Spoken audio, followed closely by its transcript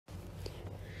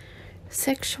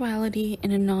Sexuality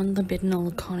in a Non-Libidinal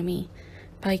Economy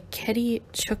by Keti,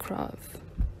 Chukhrov.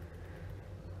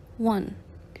 1.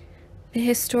 The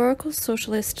historical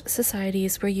socialist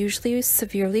societies were usually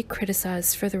severely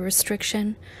criticized for the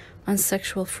restriction on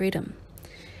sexual freedom.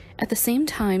 At the same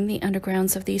time, the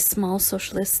undergrounds of these small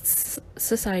socialist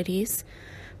societies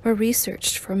were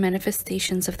researched for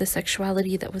manifestations of the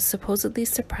sexuality that was supposedly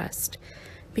suppressed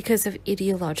because of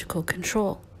ideological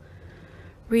control.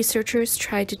 Researchers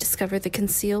tried to discover the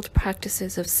concealed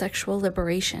practices of sexual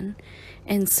liberation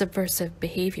and subversive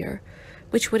behavior,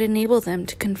 which would enable them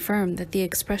to confirm that the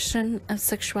expression of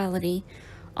sexuality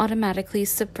automatically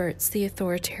subverts the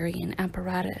authoritarian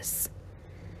apparatus.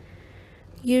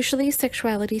 Usually,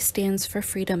 sexuality stands for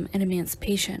freedom and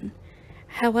emancipation.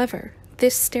 However,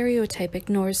 this stereotype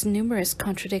ignores numerous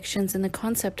contradictions in the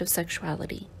concept of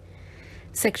sexuality.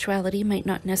 Sexuality might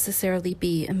not necessarily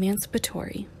be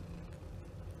emancipatory.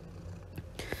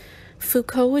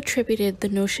 Foucault attributed the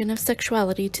notion of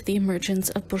sexuality to the emergence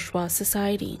of bourgeois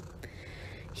society.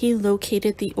 He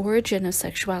located the origin of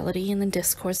sexuality in the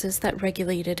discourses that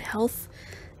regulated health,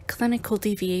 clinical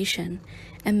deviation,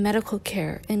 and medical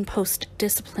care in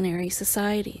post-disciplinary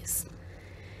societies.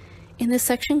 In the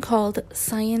section called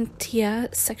Scientia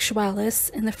Sexualis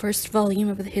in the first volume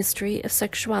of the History of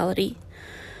Sexuality,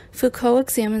 Foucault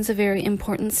examines a very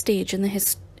important stage in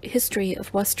the history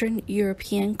of Western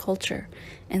European culture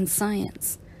and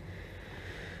science,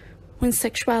 when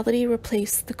sexuality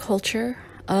replaced the culture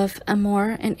of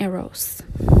amour and eros.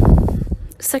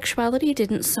 Sexuality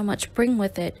didn't so much bring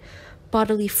with it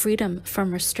bodily freedom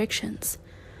from restrictions.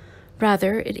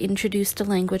 Rather, it introduced a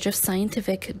language of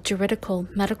scientific, juridical,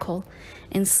 medical,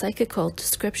 and psychical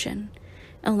description,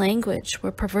 a language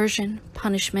where perversion,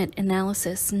 punishment,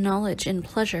 analysis, knowledge, and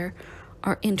pleasure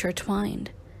are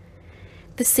intertwined.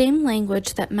 The same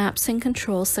language that maps and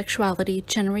controls sexuality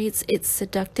generates its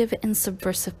seductive and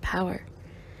subversive power.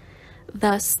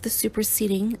 Thus, the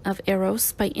superseding of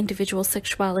eros by individual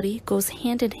sexuality goes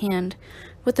hand in hand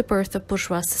with the birth of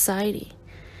bourgeois society.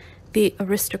 The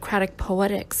aristocratic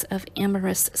poetics of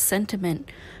amorous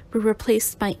sentiment were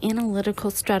replaced by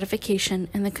analytical stratification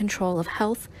and the control of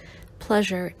health,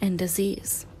 pleasure, and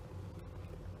disease.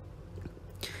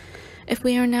 If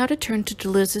we are now to turn to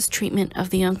Deleuze's treatment of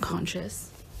the unconscious,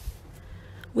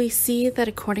 we see that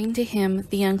according to him,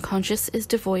 the unconscious is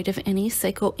devoid of any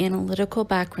psychoanalytical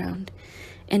background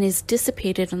and is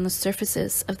dissipated on the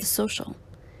surfaces of the social.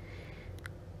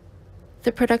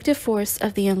 The productive force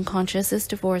of the unconscious is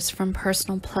divorced from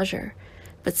personal pleasure,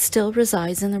 but still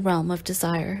resides in the realm of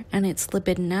desire and its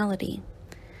libidinality.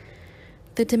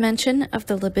 The dimension of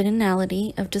the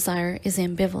libidinality of desire is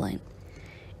ambivalent.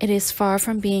 It is far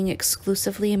from being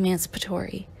exclusively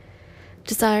emancipatory.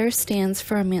 Desire stands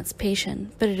for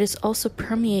emancipation, but it is also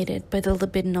permeated by the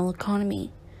libidinal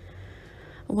economy.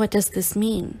 What does this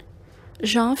mean?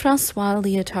 Jean-François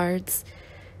Lyotard's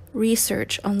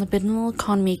research on libidinal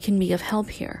economy can be of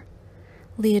help here.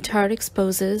 Lyotard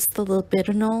exposes the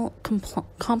libidinal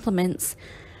complements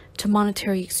to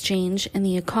monetary exchange and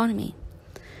the economy.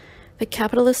 The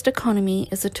capitalist economy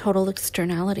is a total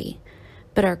externality,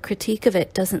 but our critique of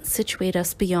it doesn't situate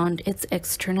us beyond its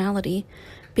externality,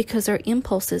 because our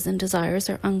impulses and desires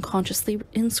are unconsciously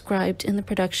inscribed in the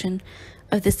production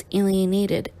of this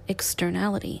alienated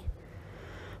externality.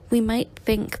 We might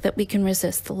think that we can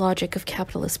resist the logic of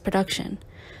capitalist production,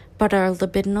 but our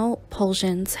libidinal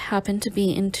pulsions happen to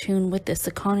be in tune with this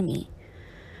economy.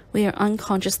 We are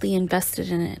unconsciously invested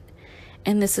in it,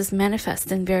 and this is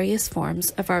manifest in various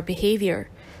forms of our behavior,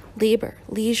 labor,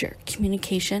 leisure,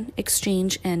 communication,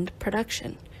 exchange, and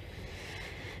production.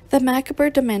 The macabre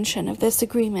dimension of this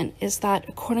agreement is that,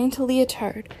 according to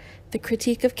Lyotard, the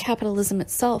critique of capitalism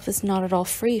itself is not at all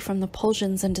free from the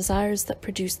pulsions and desires that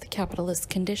produce the capitalist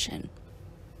condition.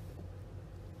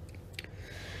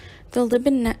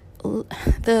 The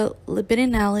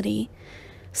libidinality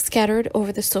scattered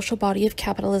over the social body of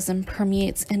capitalism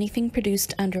permeates anything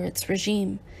produced under its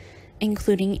regime,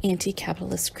 including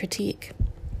anti-capitalist critique.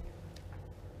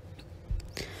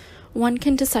 One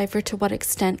can decipher to what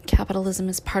extent capitalism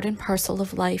is part and parcel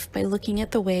of life by looking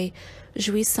at the way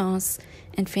jouissance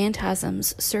and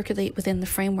phantasms circulate within the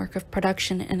framework of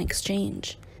production and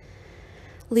exchange.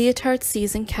 Lyotard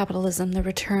sees in capitalism the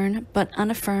return, but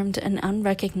unaffirmed and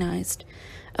unrecognized,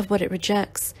 of what it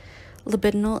rejects,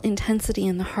 libidinal intensity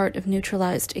in the heart of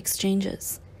neutralized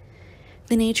exchanges.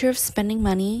 The nature of spending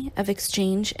money, of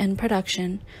exchange and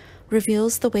production,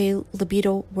 reveals the way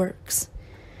libido works.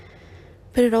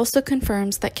 But it also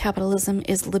confirms that capitalism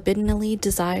is libidinally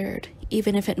desired,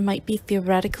 even if it might be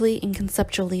theoretically and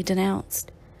conceptually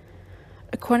denounced.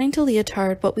 According to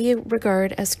Lyotard, what we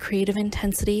regard as creative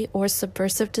intensity or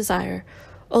subversive desire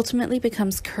ultimately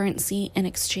becomes currency in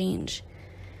exchange.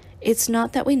 It's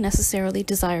not that we necessarily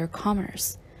desire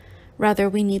commerce. Rather,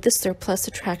 we need the surplus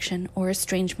attraction or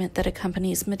estrangement that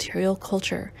accompanies material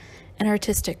culture and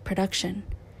artistic production.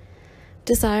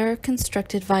 Desire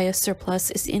constructed via surplus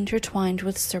is intertwined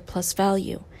with surplus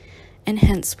value, and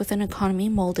hence with an economy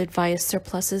molded via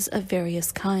surpluses of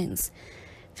various kinds: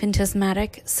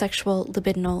 phantasmatic, sexual,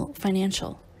 libidinal,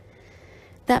 financial.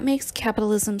 That makes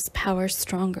capitalism's power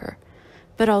stronger,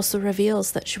 but also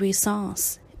reveals that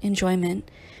jouissance,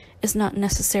 enjoyment, is not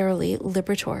necessarily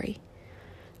liberatory.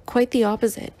 Quite the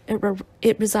opposite,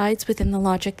 it resides within the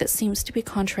logic that seems to be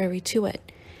contrary to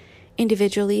it.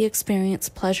 Individually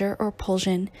experienced pleasure or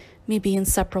pulsion may be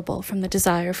inseparable from the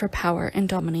desire for power and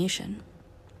domination.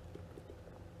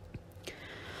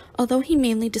 Although he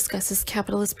mainly discusses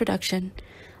capitalist production,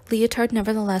 Lyotard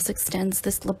nevertheless extends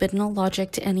this libidinal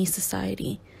logic to any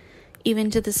society,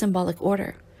 even to the symbolic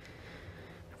order: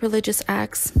 religious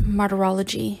acts,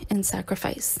 martyrology, and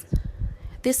sacrifice.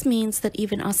 This means that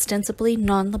even ostensibly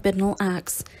non-libidinal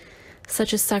acts,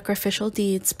 such as sacrificial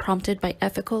deeds prompted by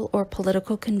ethical or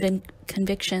political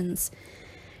convictions,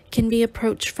 can be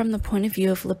approached from the point of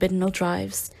view of libidinal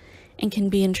drives and can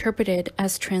be interpreted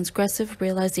as transgressive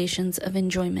realizations of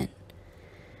enjoyment.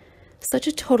 Such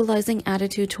a totalizing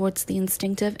attitude towards the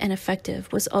instinctive and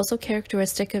affective was also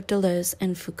characteristic of Deleuze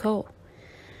and Foucault.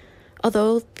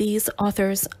 Although these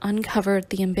authors uncovered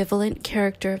the ambivalent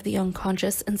character of the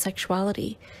unconscious and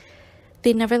sexuality,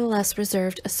 they nevertheless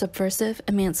reserved a subversive,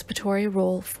 emancipatory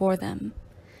role for them.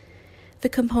 The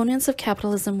components of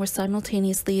capitalism were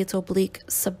simultaneously its oblique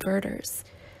subverters.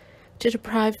 To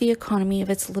deprive the economy of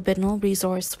its libidinal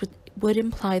resource would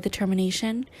imply the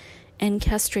termination and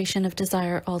castration of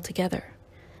desire altogether.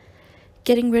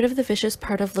 Getting rid of the vicious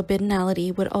part of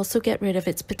libidinality would also get rid of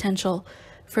its potential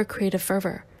for creative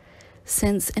fervor,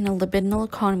 since in a libidinal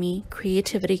economy,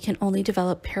 creativity can only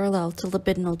develop parallel to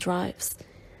libidinal drives.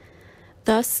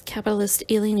 Thus, capitalist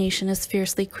alienation is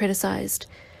fiercely criticized,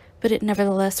 but it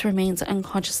nevertheless remains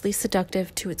unconsciously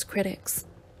seductive to its critics.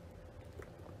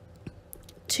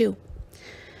 2.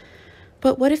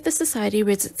 But what if the society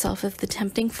rids itself of the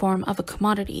tempting form of a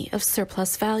commodity of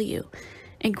surplus value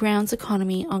and grounds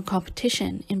economy on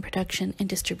competition in production and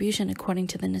distribution according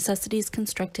to the necessities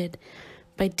constructed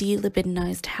by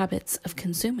delibidinized habits of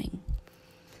consuming?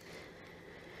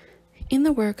 In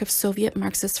the work of Soviet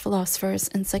Marxist philosophers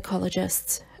and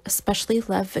psychologists, especially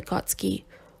Lev Vygotsky,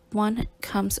 one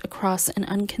comes across an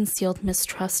unconcealed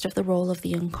mistrust of the role of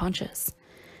the unconscious,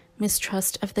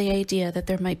 mistrust of the idea that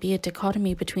there might be a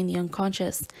dichotomy between the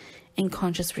unconscious and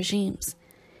conscious regimes.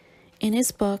 In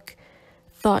his book,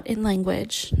 Thought and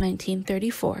Language,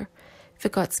 1934,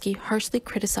 Vygotsky harshly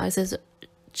criticizes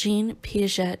Jean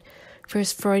Piaget for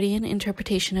his Freudian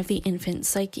interpretation of the infant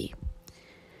psyche.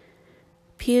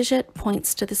 Piaget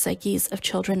points to the psyches of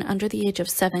children under the age of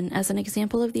 7 as an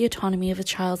example of the autonomy of a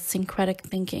child's syncretic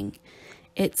thinking,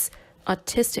 its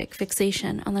autistic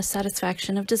fixation on the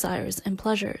satisfaction of desires and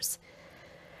pleasures.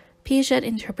 Piaget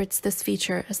interprets this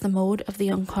feature as the mode of the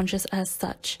unconscious as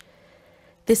such.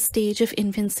 This stage of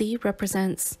infancy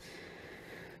represents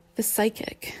the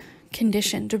psychic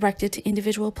condition directed to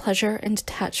individual pleasure and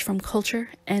detached from culture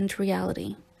and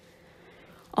reality.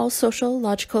 All social,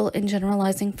 logical, and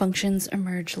generalizing functions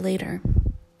emerge later.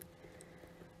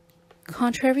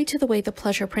 Contrary to the way the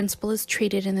pleasure principle is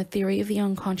treated in the theory of the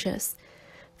unconscious,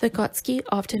 Vygotsky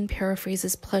often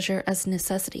paraphrases pleasure as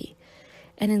necessity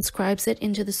and inscribes it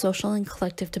into the social and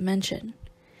collective dimension.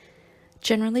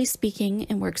 Generally speaking,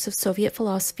 in works of Soviet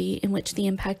philosophy in which the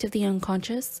impact of the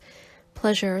unconscious,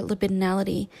 pleasure,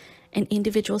 libidinality, and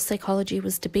individual psychology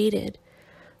was debated,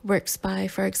 works by,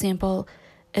 for example,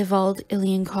 Evald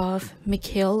Ilyenkov,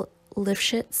 Mikhail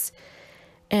Lifshitz,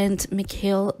 and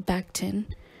Mikhail Bakhtin,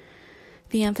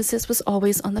 the emphasis was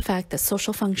always on the fact that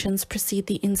social functions precede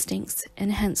the instincts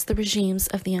and hence the regimes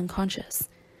of the unconscious.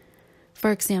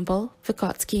 For example,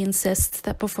 Vygotsky insists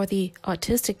that before the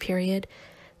autistic period,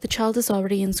 the child is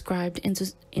already inscribed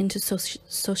into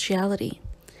sociality.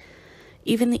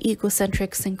 Even the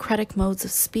egocentric syncretic modes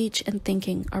of speech and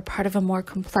thinking are part of a more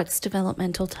complex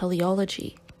developmental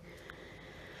teleology.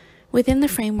 Within the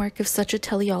framework of such a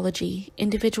teleology,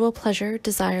 individual pleasure,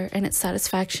 desire, and its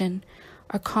satisfaction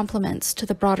are complements to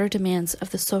the broader demands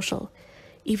of the social,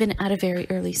 even at a very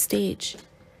early stage.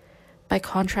 By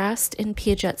contrast, in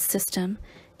Piaget's system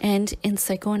and in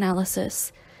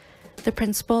psychoanalysis, the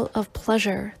principle of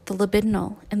pleasure, the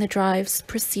libidinal, and the drives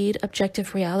precede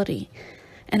objective reality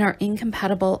and are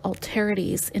incompatible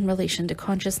alterities in relation to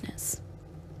consciousness.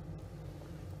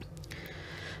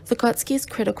 Vygotsky's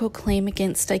critical claim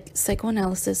against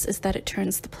psychoanalysis is that it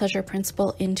turns the pleasure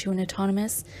principle into an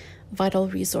autonomous, vital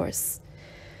resource.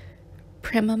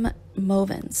 Primum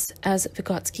movens, as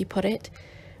Vygotsky put it,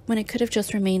 when it could have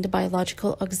just remained a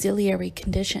biological auxiliary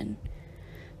condition.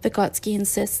 Vygotsky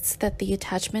insists that the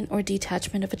attachment or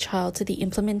detachment of a child to the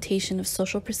implementation of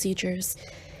social procedures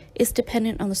is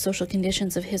dependent on the social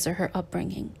conditions of his or her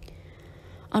upbringing,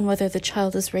 on whether the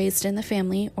child is raised in the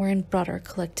family or in broader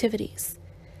collectivities.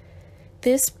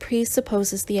 This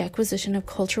presupposes the acquisition of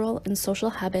cultural and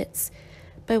social habits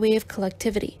by way of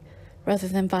collectivity, rather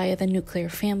than via the nuclear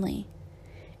family.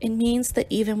 It means that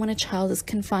even when a child is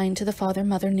confined to the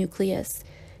father-mother nucleus,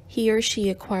 he or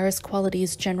she acquires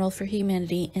qualities general for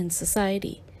humanity and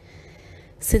society,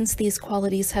 since these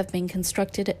qualities have been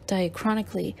constructed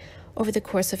diachronically over the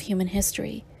course of human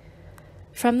history.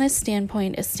 From this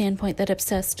standpoint, a standpoint that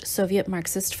obsessed Soviet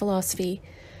Marxist philosophy,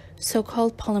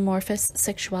 so-called polymorphous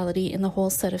sexuality in the whole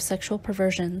set of sexual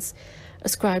perversions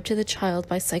ascribed to the child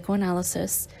by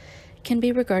psychoanalysis can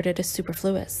be regarded as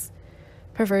superfluous.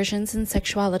 Perversions in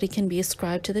sexuality can be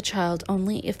ascribed to the child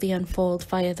only if they unfold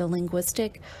via the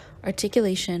linguistic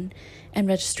articulation and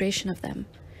registration of them,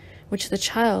 which the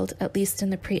child, at least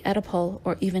in the pre-Oedipal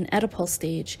or even Oedipal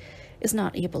stage, is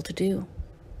not able to do.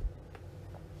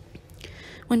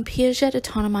 When Piaget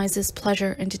autonomizes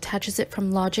pleasure and detaches it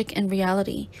from logic and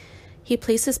reality, he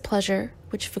places pleasure,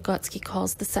 which Vygotsky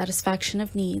calls the satisfaction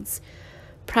of needs,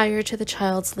 prior to the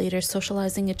child's later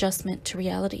socializing adjustment to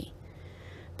reality.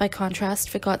 By contrast,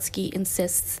 Vygotsky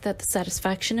insists that the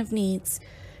satisfaction of needs,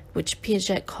 which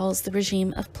Piaget calls the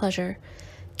regime of pleasure,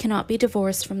 cannot be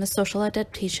divorced from the social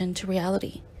adaptation to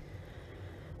reality.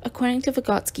 According to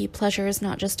Vygotsky, pleasure is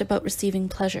not just about receiving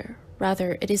pleasure.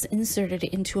 Rather, it is inserted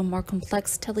into a more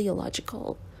complex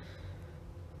teleological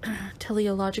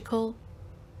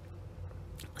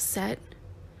set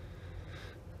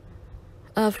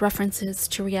of references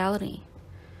to reality.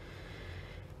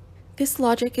 This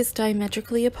logic is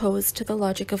diametrically opposed to the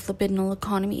logic of libidinal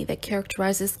economy that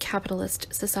characterizes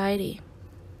capitalist society.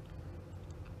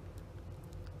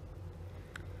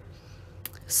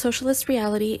 Socialist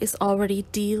reality is already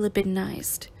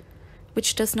de-libidinized,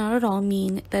 which does not at all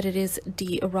mean that it is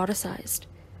de-eroticized.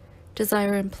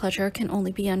 Desire and pleasure can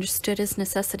only be understood as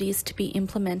necessities to be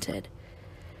implemented.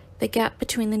 The gap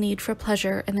between the need for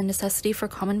pleasure and the necessity for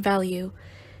common value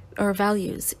or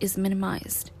values is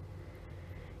minimized.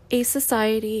 A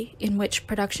society in which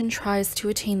production tries to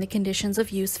attain the conditions of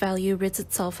use value rids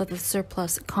itself of the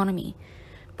surplus economy,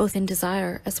 both in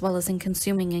desire as well as in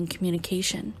consuming and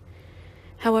communication.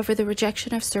 However, the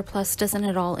rejection of surplus doesn't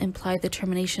at all imply the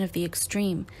termination of the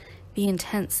extreme, the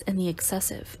intense, and the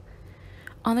excessive.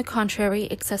 On the contrary,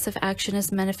 excessive action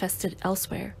is manifested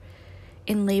elsewhere,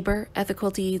 in labor,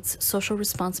 ethical deeds, social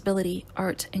responsibility,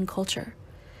 art, and culture.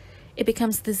 It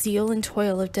becomes the zeal and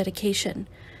toil of dedication,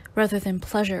 rather than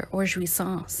pleasure or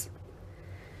jouissance.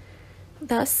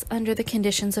 Thus, under the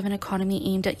conditions of an economy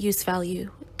aimed at use value,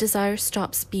 desire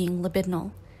stops being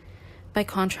libidinal. By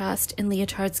contrast, in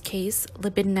Lyotard's case,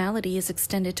 libidinality is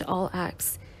extended to all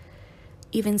acts,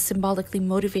 even symbolically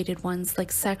motivated ones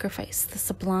like sacrifice, the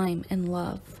sublime, and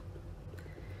love.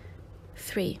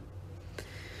 3.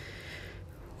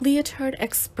 Lyotard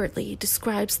expertly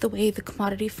describes the way the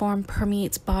commodity form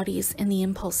permeates bodies and the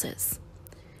impulses.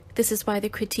 This is why the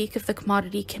critique of the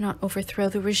commodity cannot overthrow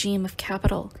the regime of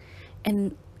capital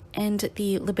and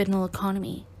the libidinal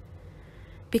economy,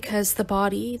 because the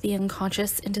body, the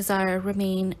unconscious, and desire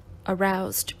remain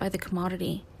aroused by the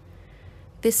commodity.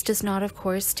 This does not, of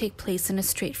course, take place in a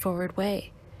straightforward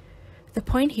way. The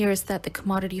point here is that the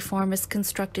commodity form is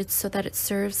constructed so that it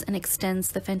serves and extends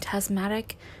the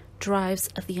phantasmatic drives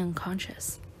of the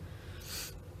unconscious.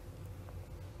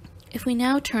 If we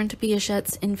now turn to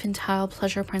Piaget's infantile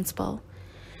pleasure principle,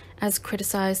 as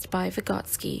criticized by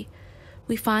Vygotsky,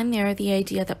 we find there the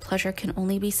idea that pleasure can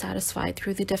only be satisfied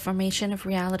through the deformation of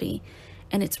reality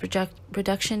and its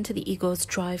reduction to the ego's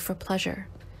drive for pleasure.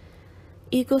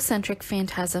 Egocentric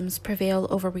phantasms prevail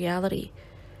over reality,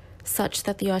 such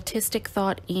that the autistic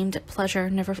thought aimed at pleasure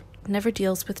never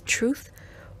deals with truth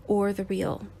or the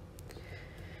real.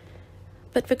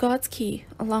 But Vygotsky,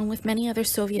 along with many other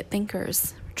Soviet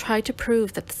thinkers, tried to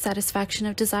prove that the satisfaction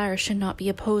of desire should not be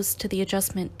opposed to the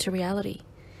adjustment to reality.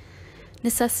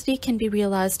 Necessity can be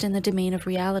realized in the domain of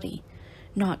reality,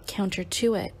 not counter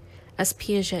to it, as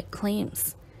Piaget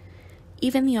claims.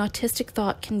 Even the autistic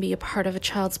thought can be a part of a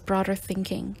child's broader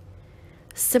thinking.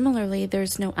 Similarly, there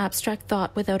is no abstract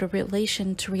thought without a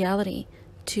relation to reality,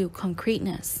 to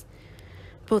concreteness.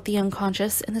 Both the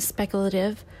unconscious and the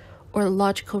speculative or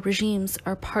logical regimes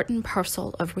are part and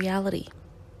parcel of reality.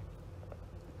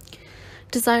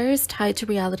 Desire is tied to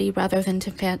reality rather than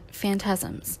to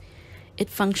phantasms. It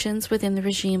functions within the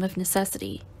regime of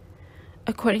necessity.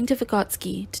 According to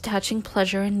Vygotsky, detaching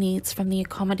pleasure and needs from the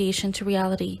accommodation to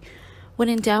reality would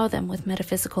endow them with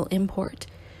metaphysical import,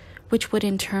 which would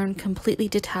in turn completely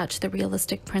detach the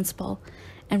realistic principle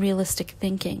and realistic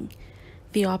thinking,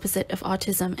 the opposite of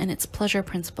autism and its pleasure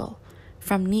principle,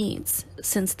 from needs,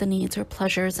 since the needs are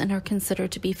pleasures and are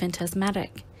considered to be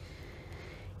phantasmatic.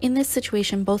 In this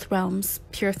situation, both realms,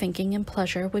 pure thinking and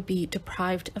pleasure, would be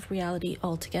deprived of reality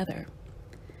altogether.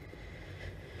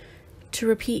 To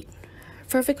repeat,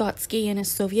 for Vygotsky and his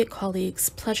Soviet colleagues,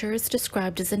 pleasure is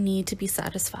described as a need to be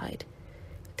satisfied.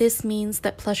 This means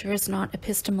that pleasure is not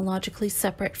epistemologically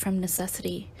separate from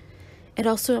necessity. It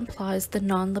also implies the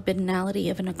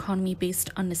non-libidinality of an economy based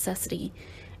on necessity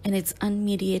and its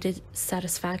unmediated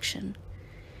satisfaction.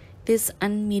 This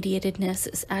unmediatedness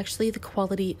is actually the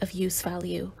quality of use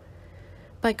value.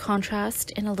 By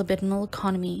contrast, in a libidinal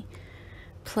economy,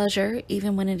 pleasure,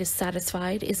 even when it is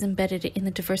satisfied, is embedded in the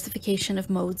diversification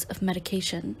of modes of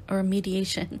mediation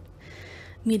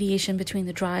between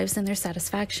the drives and their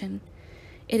satisfaction.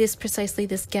 It is precisely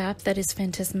this gap that is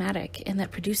phantasmatic and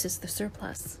that produces the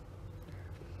surplus.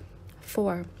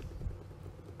 4.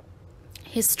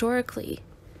 Historically,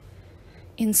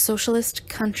 in socialist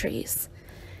countries,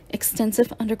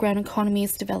 extensive underground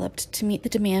economies developed to meet the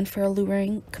demand for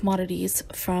alluring commodities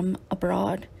from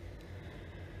abroad.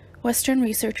 Western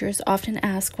researchers often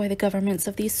ask why the governments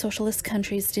of these socialist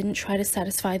countries didn't try to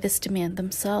satisfy this demand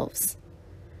themselves.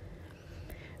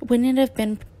 Wouldn't it have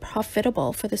been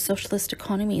profitable for the socialist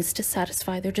economies to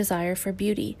satisfy their desire for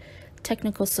beauty,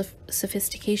 technical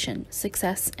sophistication,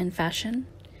 success, and fashion?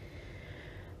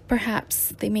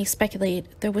 Perhaps, they may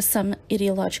speculate, there was some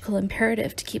ideological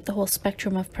imperative to keep the whole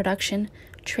spectrum of production,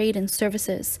 trade, and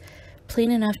services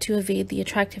plain enough to evade the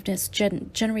attractiveness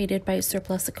generated by a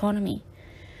surplus economy.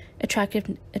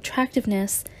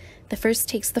 Attractiveness that first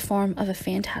takes the form of a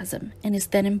phantasm and is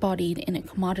then embodied in a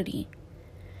commodity.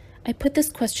 I put this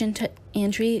question to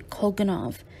Andrei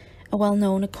Kolganov, a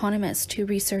well-known economist who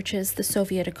researches the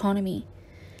Soviet economy.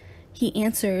 He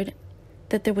answered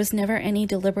that there was never any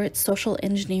deliberate social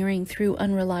engineering through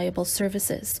unreliable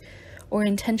services or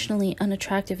intentionally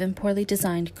unattractive and poorly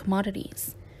designed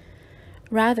commodities.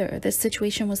 Rather, this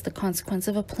situation was the consequence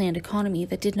of a planned economy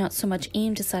that did not so much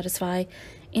aim to satisfy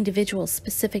individual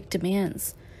specific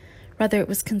demands. Rather, it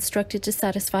was constructed to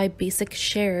satisfy basic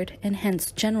shared and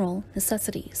hence general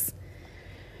necessities.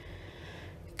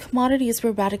 Commodities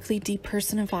were radically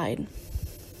depersonified.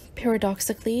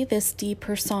 Paradoxically, this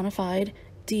depersonified,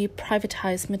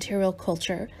 deprivatized material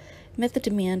culture met the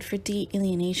demand for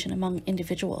de-alienation among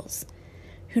individuals,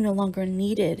 who no longer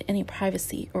needed any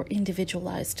privacy or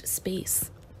individualized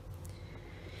space.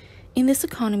 In this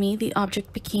economy, the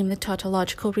object became the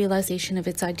tautological realization of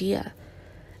its idea,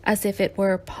 as if it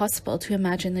were possible to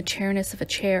imagine the chairness of a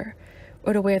chair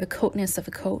or to wear the coatness of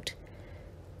a coat.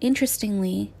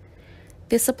 Interestingly,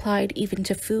 this applied even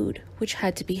to food, which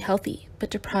had to be healthy,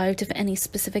 but deprived of any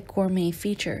specific gourmet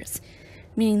features,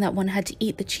 meaning that one had to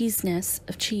eat the cheesiness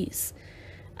of cheese,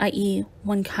 i.e.,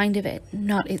 one kind of it,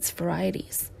 not its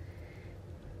varieties.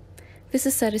 This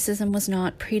asceticism was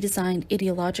not pre-designed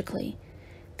ideologically.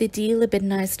 The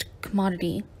de-libidinized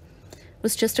commodity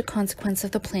was just a consequence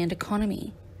of the planned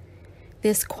economy.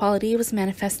 This quality was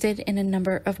manifested in a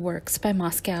number of works by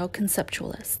Moscow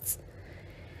conceptualists.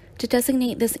 To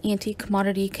designate this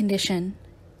anti-commodity condition,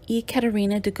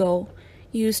 Ekaterina Dugo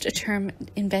used a term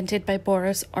invented by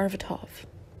Boris Arvatov,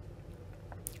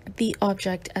 the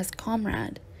object as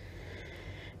comrade.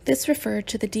 This referred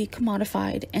to the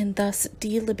decommodified and thus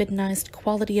de-libidinized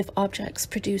quality of objects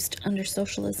produced under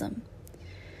socialism.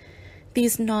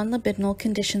 These non-libidinal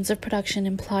conditions of production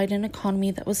implied an economy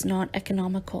that was not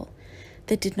economical,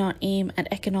 that did not aim at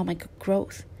economic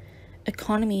growth.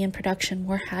 Economy and production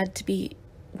were had to be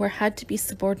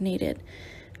subordinated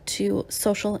to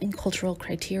social and cultural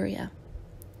criteria.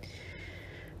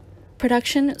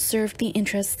 Production served the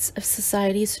interests of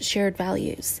society's shared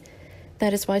values.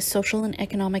 That is why social and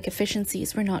economic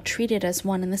efficiencies were not treated as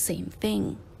one and the same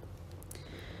thing.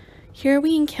 Here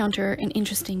we encounter an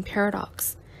interesting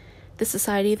paradox. The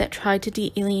society that tried to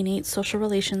de-alienate social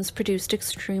relations produced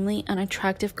extremely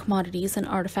unattractive commodities and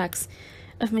artifacts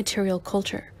of material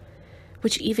culture,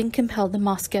 which even compelled the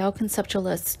Moscow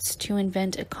conceptualists to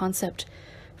invent a concept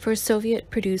for a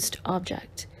Soviet-produced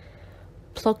object,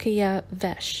 plokaya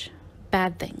vesh,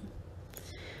 bad thing.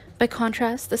 By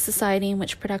contrast, the society in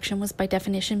which production was by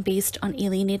definition based on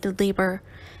alienated labor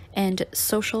and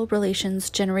social relations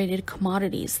generated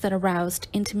commodities that aroused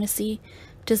intimacy,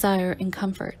 desire, and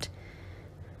comfort.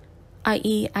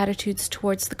 i.e., attitudes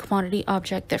towards the commodity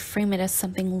object that frame it as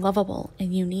something lovable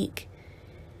and unique.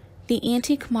 The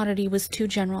anti-commodity was too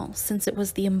general, since it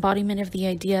was the embodiment of the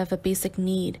idea of a basic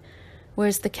need,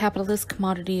 whereas the capitalist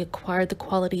commodity acquired the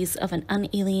qualities of an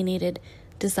unalienated,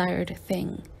 desired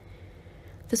thing.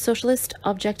 The socialist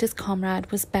object as comrade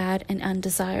was bad and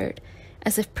undesired,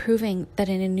 as if proving that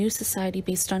in a new society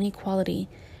based on equality,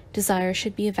 desire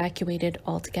should be evacuated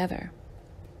altogether.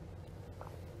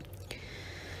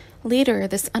 Later,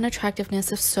 this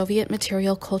unattractiveness of Soviet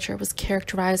material culture was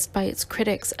characterized by its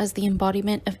critics as the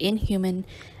embodiment of inhuman,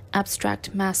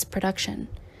 abstract mass production.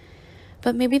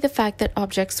 But maybe the fact that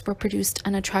objects were produced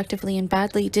unattractively and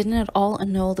badly didn't at all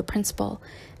annul the principle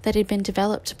that had been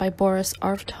developed by Boris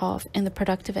Arvtov and the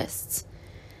productivists,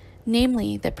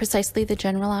 namely that precisely the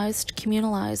generalized,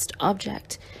 communalized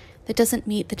object that doesn't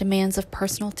meet the demands of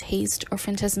personal taste or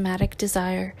phantasmatic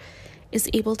desire is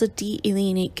able to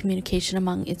de-alienate communication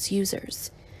among its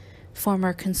users,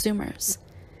 former consumers.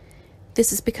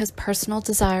 This is because personal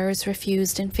desire is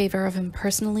refused in favor of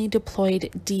impersonally deployed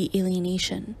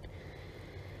de-alienation.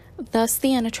 Thus,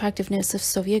 the unattractiveness of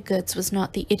Soviet goods was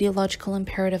not the ideological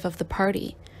imperative of the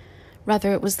party.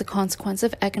 Rather, it was the consequence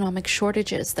of economic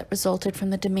shortages that resulted from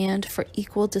the demand for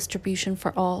equal distribution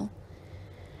for all.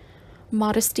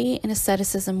 Modesty and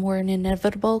asceticism were an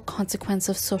inevitable consequence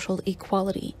of social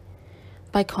equality.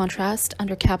 By contrast,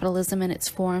 under capitalism and its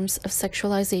forms of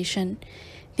sexualization,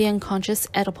 the unconscious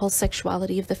Oedipal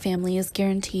sexuality of the family is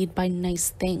guaranteed by nice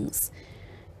things,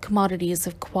 commodities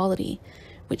of quality,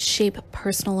 which shape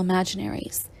personal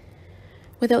imaginaries.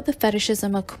 Without the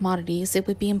fetishism of commodities, it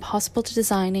would be impossible to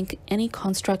design any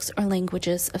constructs or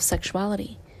languages of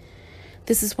sexuality.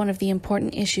 This is one of the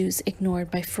important issues ignored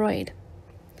by Freud.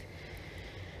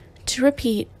 To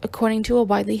repeat, according to a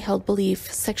widely held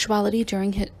belief, sexuality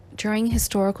during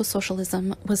historical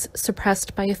socialism was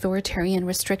suppressed by authoritarian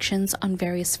restrictions on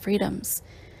various freedoms.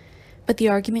 But the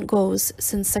argument goes,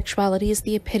 since sexuality is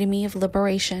the epitome of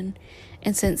liberation,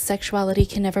 and since sexuality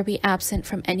can never be absent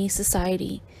from any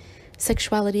society,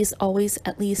 sexuality is always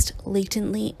at least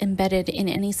latently embedded in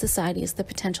any society as the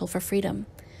potential for freedom.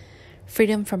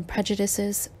 Freedom from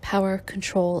prejudices, power,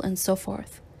 control, and so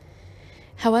forth.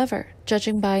 However,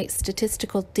 judging by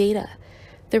statistical data,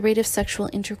 the rate of sexual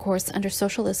intercourse under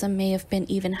socialism may have been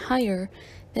even higher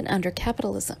than under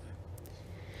capitalism.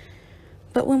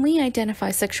 But when we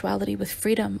identify sexuality with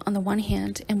freedom on the one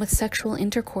hand and with sexual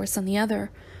intercourse on the other,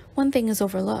 one thing is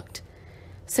overlooked.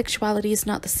 Sexuality is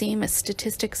not the same as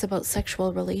statistics about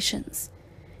sexual relations.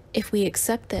 If we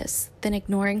accept this, then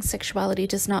ignoring sexuality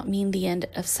does not mean the end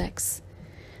of sex.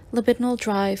 Libidinal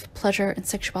drive, pleasure, and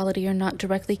sexuality are not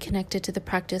directly connected to the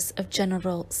practice of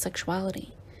genital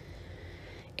sexuality.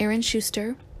 Aaron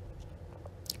Schuster,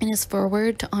 in his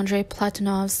foreword to Andrei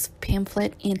Platonov's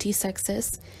pamphlet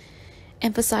Anti-Sexist,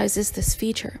 emphasizes this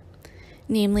feature,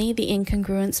 namely the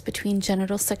incongruence between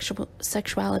genital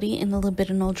sexuality and the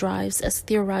libidinal drives as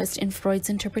theorized in Freud's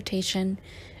interpretation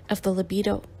of the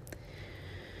libido.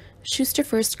 Schuster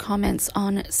first comments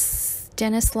on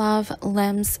Stanislav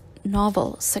Lem's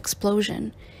novel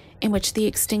Sexplosion, in which the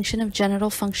extinction of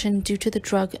genital function due to the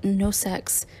drug no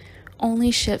sex only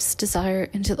shifts desire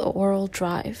into the oral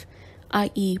drive,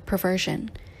 i.e. perversion.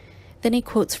 Then he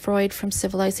quotes Freud from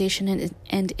Civilization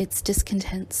and its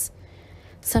Discontents.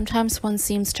 Sometimes one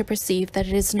seems to perceive that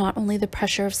it is not only the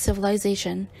pressure of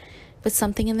civilization, but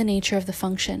something in the nature of the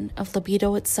function, of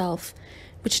libido itself,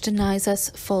 which denies us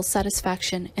full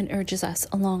satisfaction and urges us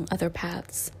along other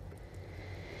paths.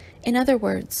 In other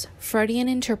words, Freudian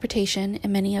interpretation,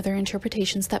 and many other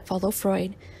interpretations that follow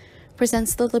Freud,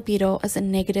 presents the libido as a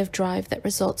negative drive that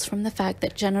results from the fact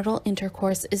that genital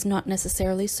intercourse is not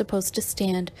necessarily supposed to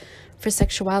stand for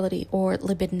sexuality or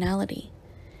libidinality.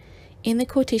 In the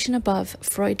quotation above,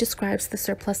 Freud describes the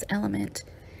surplus element,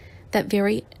 that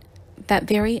very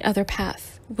other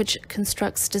path, which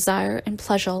constructs desire and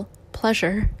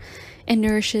pleasure, and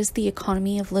nourishes the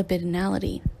economy of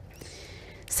libidinality.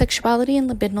 Sexuality and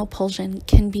libidinal pulsion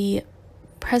can be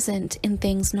present in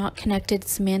things not connected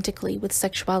semantically with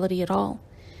sexuality at all,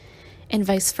 and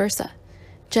vice versa.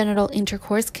 Genital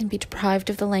intercourse can be deprived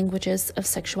of the languages of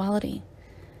sexuality.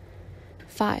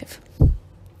 5.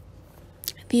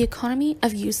 The economy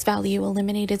of use value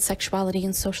eliminated sexuality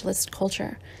in socialist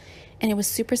culture, and it was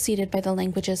superseded by the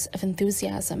languages of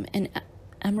enthusiasm and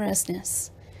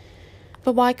amorousness.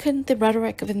 But why couldn't the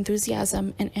rhetoric of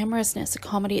enthusiasm and amorousness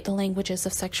accommodate the languages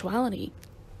of sexuality?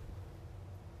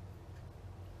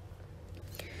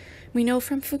 We know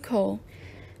from Foucault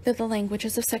that the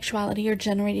languages of sexuality are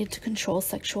generated to control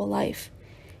sexual life,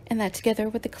 and that together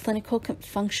with the clinical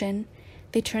function,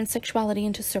 they turn sexuality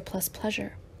into surplus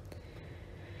pleasure.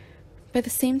 By the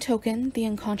same token, the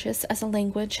unconscious as a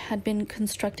language had been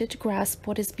constructed to grasp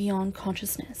what is beyond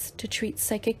consciousness, to treat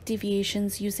psychic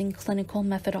deviations using clinical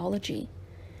methodology.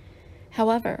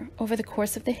 However, over the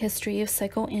course of the history of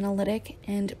psychoanalytic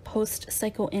and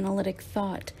post-psychoanalytic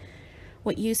thought,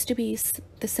 what used to be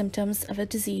the symptoms of a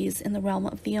disease in the realm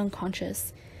of the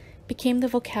unconscious became the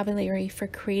vocabulary for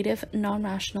creative,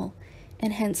 non-rational,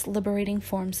 and hence liberating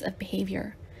forms of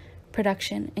behavior,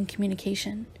 production, and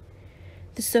communication.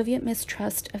 The Soviet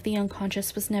mistrust of the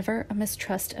unconscious was never a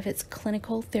mistrust of its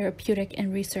clinical, therapeutic,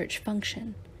 and research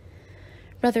function.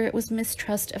 Rather, it was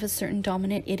mistrust of a certain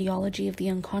dominant ideology of the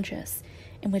unconscious,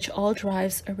 in which all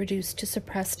drives are reduced to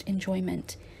suppressed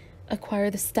enjoyment, acquire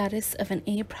the status of an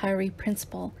a priori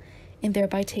principle, and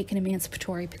thereby take on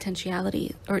emancipatory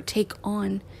potentialities.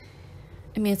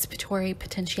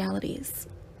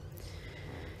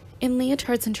 In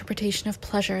Lyotard's interpretation of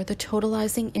pleasure, the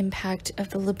totalizing impact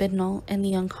of the libidinal and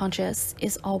the unconscious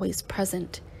is always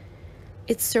present.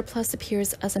 Its surplus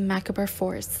appears as a macabre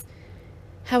force.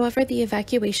 However, the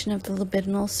evacuation of the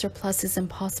libidinal surplus is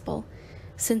impossible,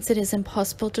 since it is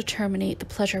impossible to terminate the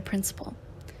pleasure principle.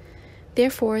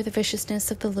 Therefore, the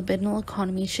viciousness of the libidinal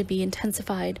economy should be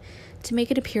intensified to make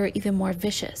it appear even more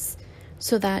vicious,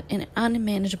 so that an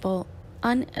unimaginable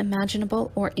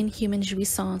or inhuman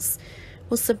jouissance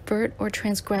will subvert or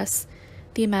transgress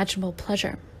the imaginable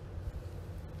pleasure.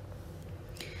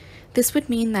 This would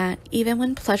mean that, even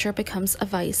when pleasure becomes a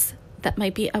vice that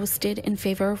might be ousted in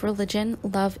favor of religion,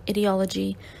 love,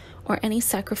 ideology, or any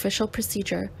sacrificial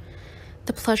procedure,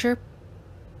 the pleasure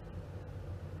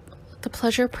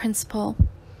principle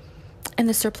and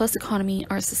the surplus economy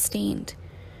are sustained.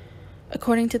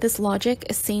 According to this logic,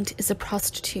 a saint is a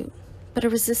prostitute, but a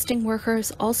resisting worker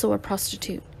is also a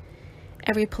prostitute.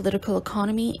 Every political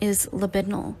economy is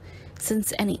libidinal,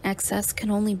 since any excess can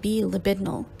only be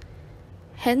libidinal.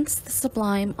 Hence, the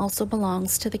sublime also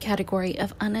belongs to the category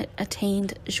of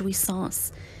unattained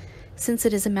jouissance, since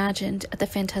it is imagined at the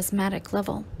phantasmatic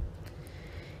level.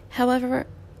 However,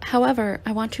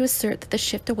 I want to assert that the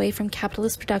shift away from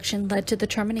capitalist production led to the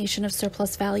termination of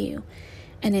surplus value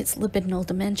and its libidinal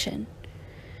dimension.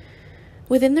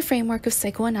 Within the framework of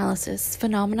psychoanalysis,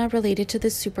 phenomena related to the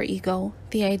superego,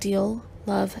 the ideal,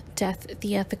 love, death,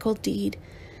 the ethical deed,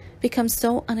 become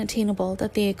so unattainable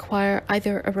that they acquire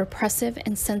either a repressive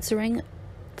and censoring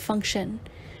function,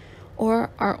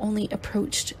 or are only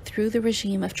approached through the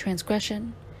regime of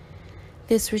transgression.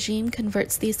 This regime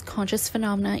converts these conscious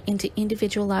phenomena into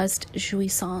individualized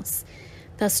jouissance,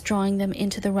 thus drawing them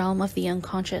into the realm of the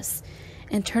unconscious,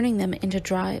 and turning them into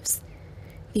drives.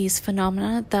 These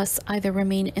phenomena thus either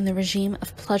remain in the regime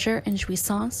of pleasure and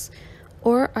jouissance,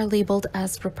 or are labeled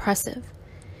as repressive.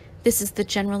 This is the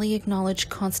generally acknowledged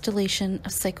constellation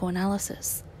of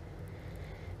psychoanalysis.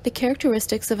 The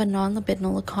characteristics of a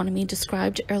non-libidinal economy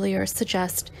described earlier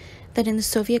suggest that in the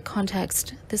Soviet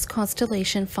context, this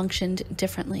constellation functioned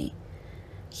differently.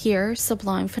 Here,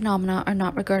 sublime phenomena are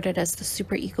not regarded as the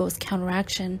superego's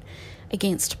counteraction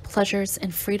against pleasures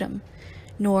and freedom,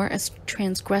 nor as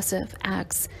transgressive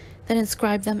acts that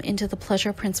inscribe them into the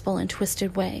pleasure principle in a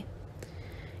twisted way.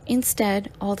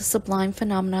 Instead, all the sublime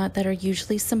phenomena that are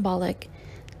usually symbolic,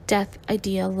 death,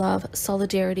 idea, love,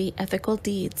 solidarity, ethical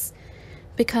deeds,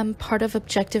 become part of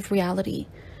objective reality,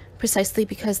 precisely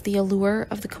because the allure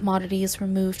of the commodity is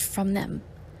removed from them.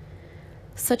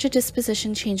 Such a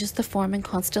disposition changes the form and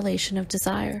constellation of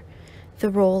desire,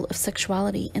 the role of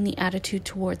sexuality, and the attitude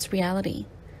towards reality.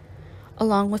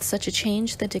 Along with such a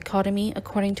change, the dichotomy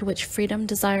according to which freedom,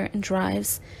 desire, and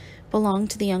drives belong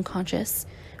to the unconscious,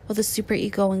 while the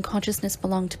superego and consciousness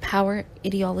belong to power,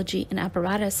 ideology, and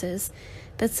apparatuses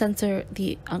that censor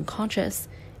the unconscious,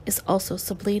 is also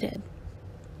sublated.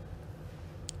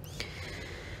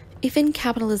 If in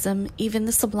capitalism, even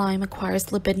the sublime acquires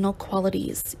libidinal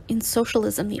qualities, in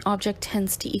socialism the object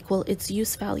tends to equal its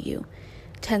use value,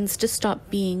 tends to stop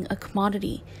being a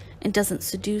commodity, and doesn't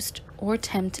seduce or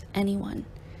tempt anyone.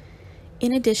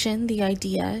 In addition, the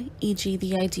idea, e.g.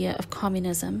 the idea of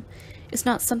communism, is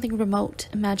not something remote,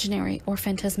 imaginary, or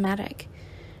phantasmatic,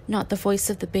 not the voice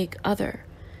of the big other,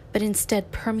 but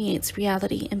instead permeates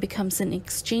reality and becomes an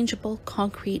exchangeable,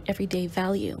 concrete, everyday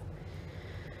value.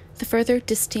 The further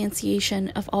distanciation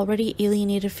of already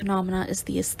alienated phenomena is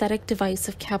the aesthetic device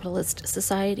of capitalist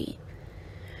society.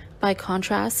 By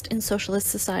contrast, in socialist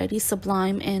society,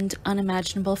 sublime and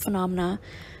unimaginable phenomena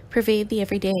pervade the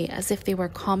everyday as if they were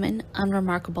common,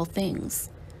 unremarkable things.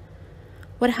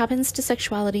 What happens to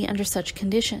sexuality under such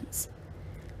conditions?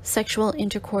 Sexual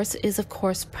intercourse is, of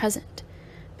course, present,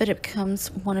 but it becomes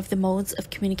one of the modes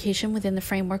of communication within the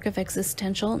framework of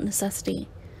existential necessity.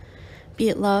 be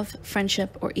it love,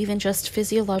 friendship, or even just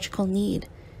physiological need.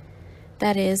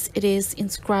 That is, it is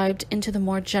inscribed into the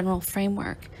more general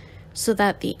framework, so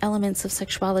that the elements of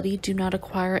sexuality do not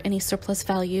acquire any surplus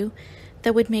value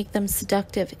that would make them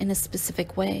seductive in a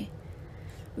specific way.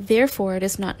 Therefore, it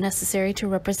is not necessary to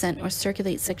represent or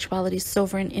circulate sexuality's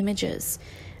sovereign images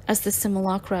as the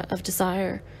simulacra of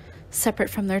desire, separate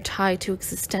from their tie to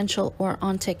existential or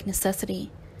ontic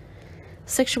necessity.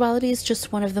 Sexuality is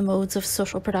just one of the modes of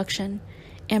social production,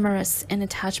 amorous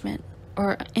attachment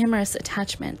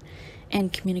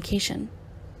and communication.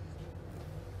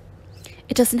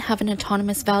 It doesn't have an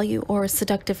autonomous value or a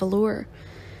seductive allure.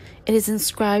 It is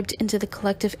inscribed into the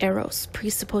collective eros,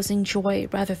 presupposing joy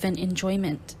rather than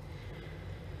enjoyment.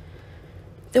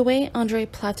 The way Andrei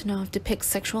Platonov depicts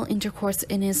sexual intercourse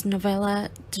in his novella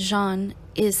Djan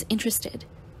is interesting.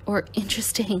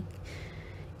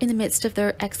 In the midst of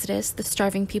their exodus, the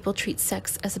starving people treat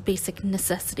sex as a basic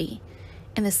necessity,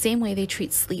 in the same way they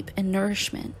treat sleep and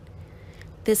nourishment.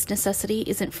 This necessity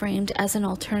isn't framed as an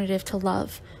alternative to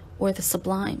love or the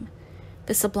sublime.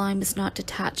 The sublime is not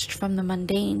detached from the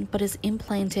mundane, but is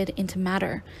implanted into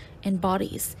matter and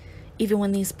bodies, even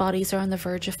when these bodies are on the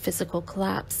verge of physical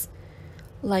collapse.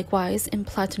 Likewise, in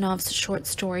Platonov's short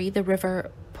story, The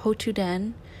River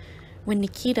Potuden, when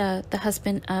Nikita, the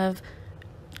husband of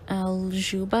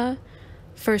Ljuba,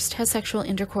 first has sexual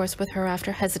intercourse with her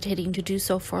after hesitating to do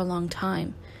so for a long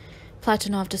time,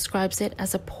 Platonov describes it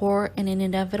as a poor and an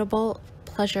inevitable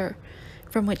pleasure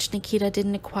from which Nikita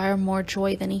didn't acquire more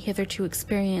joy than he hitherto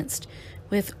experienced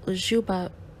with Ljuba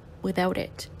without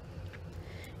it.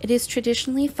 It is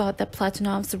traditionally thought that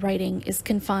Platonov's writing is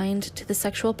confined to the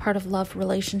sexual part of love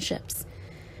relationships.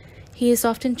 He is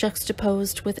often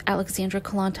juxtaposed with Alexandra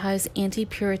Kollontais'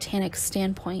 anti-Puritanic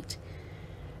standpoint.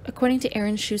 According to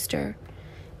Aaron Schuster,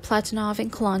 Platonov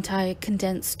and Kollontai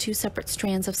condense two separate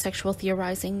strands of sexual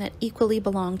theorizing that equally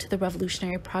belong to the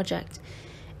revolutionary project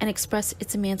and express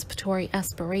its emancipatory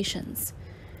aspirations.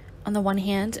 On the one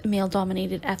hand, a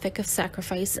male-dominated ethic of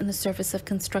sacrifice in the service of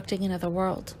constructing another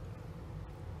world.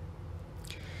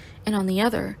 And on the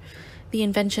other, the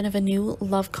invention of a new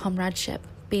love comradeship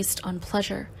based on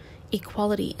pleasure,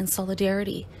 equality, and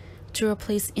solidarity to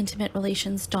replace intimate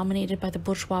relations dominated by the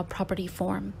bourgeois property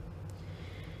form.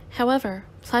 However,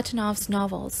 Platonov's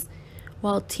novels,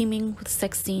 while teeming with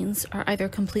sex scenes, are either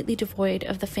completely devoid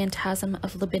of the phantasm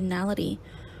of libidinality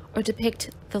or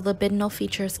depict the libidinal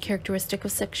features characteristic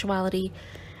of sexuality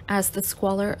as the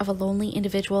squalor of a lonely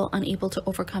individual unable to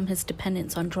overcome his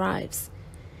dependence on drives.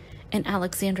 In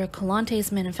Alexandra Kollontais'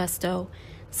 manifesto,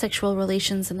 Sexual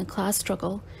Relations in the Class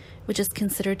Struggle, which is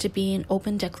considered to be an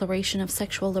open declaration of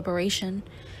sexual liberation,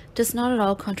 does not at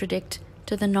all contradict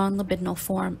to the non-libidinal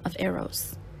form of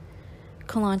eros.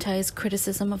 Kollontais'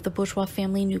 criticism of the bourgeois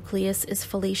family nucleus is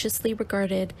fallaciously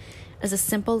regarded as a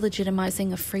simple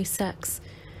legitimizing of free sex,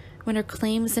 when her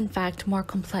claim is in fact more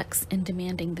complex and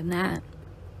demanding than that.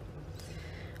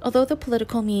 Although the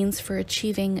political means for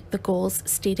achieving the goals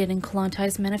stated in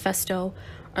Kollontais' manifesto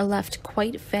are left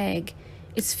quite vague,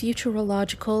 its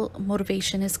futurological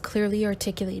motivation is clearly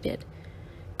articulated.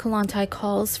 Kollontai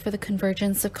calls for the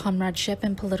convergence of comradeship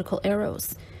and political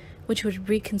eros, which would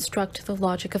reconstruct the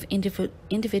logic of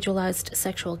individualized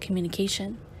sexual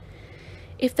communication.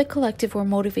 If the collective were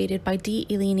motivated by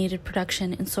de-alienated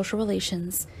production and social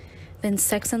relations, then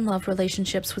sex and love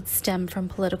relationships would stem from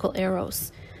political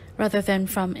eros, rather than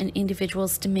from an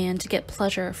individual's demand to get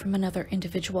pleasure from another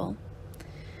individual.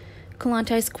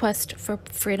 Kollontais' quest for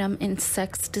freedom in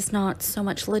sex does not so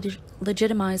much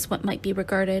legitimize what might be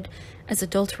regarded as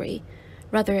adultery.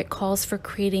 Rather, it calls for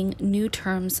creating new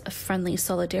terms of friendly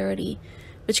solidarity,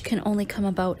 which can only come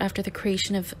about after the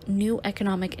creation of new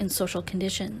economic and social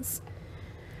conditions.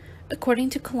 According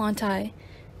to Kollontai,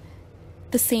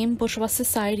 the same bourgeois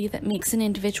society that makes an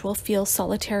individual feel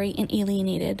solitary and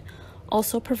alienated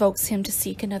also provokes him to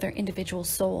seek another individual's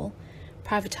soul,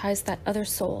 privatize that other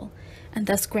soul, and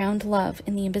thus ground love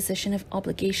in the imposition of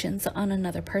obligations on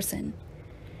another person.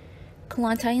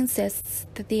 Kollontai insists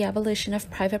that the abolition of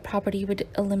private property would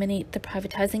eliminate the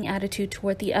privatizing attitude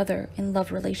toward the other in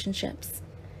love relationships.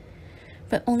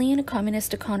 But only in a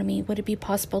communist economy would it be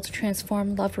possible to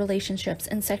transform love relationships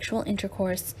and sexual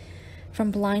intercourse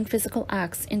from blind physical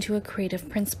acts into a creative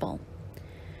principle.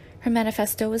 Her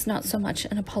manifesto is not so much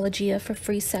an apologia for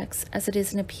free sex as it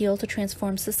is an appeal to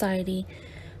transform society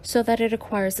so that it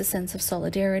acquires a sense of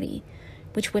solidarity,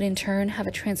 which would in turn have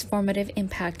a transformative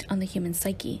impact on the human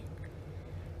psyche.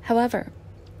 However,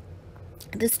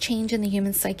 this change in the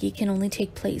human psyche can only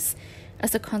take place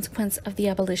as a consequence of the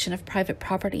abolition of private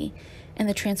property and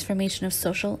the transformation of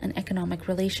social and economic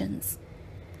relations.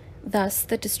 Thus,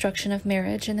 the destruction of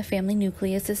marriage and the family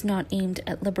nucleus is not aimed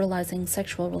at liberalizing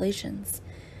sexual relations,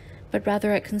 but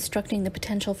rather at constructing the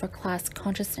potential for class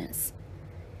consciousness.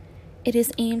 It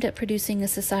is aimed at producing a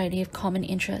society of common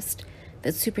interest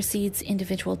that supersedes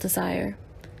individual desire.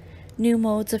 New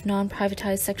modes of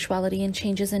non-privatized sexuality and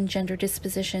changes in gender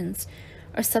dispositions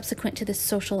are subsequent to this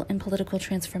social and political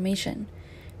transformation,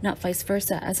 not vice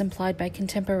versa as implied by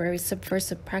contemporary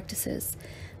subversive practices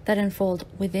that unfold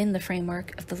within the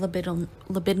framework of the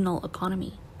libidinal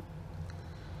economy.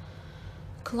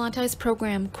 Kolantai's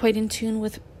program, quite in tune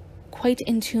with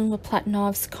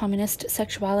Platonov's communist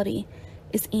sexuality,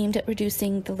 is aimed at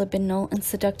reducing the libidinal and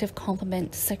seductive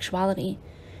complement to sexuality,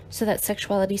 so that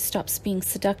sexuality stops being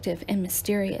seductive and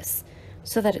mysterious,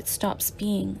 so that it stops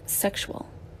being sexual.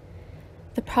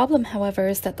 The problem, however,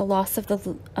 is that the loss of the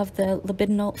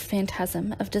libidinal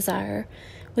phantasm of desire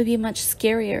would be much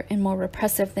scarier and more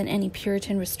repressive than any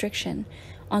Puritan restriction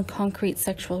on concrete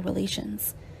sexual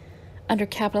relations. Under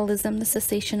capitalism, the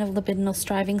cessation of libidinal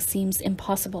striving seems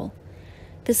impossible.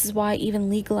 This is why even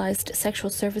legalized sexual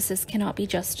services cannot be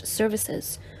just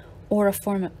services or a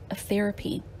form of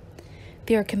therapy.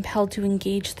 They are compelled to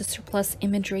engage the surplus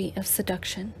imagery of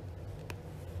seduction.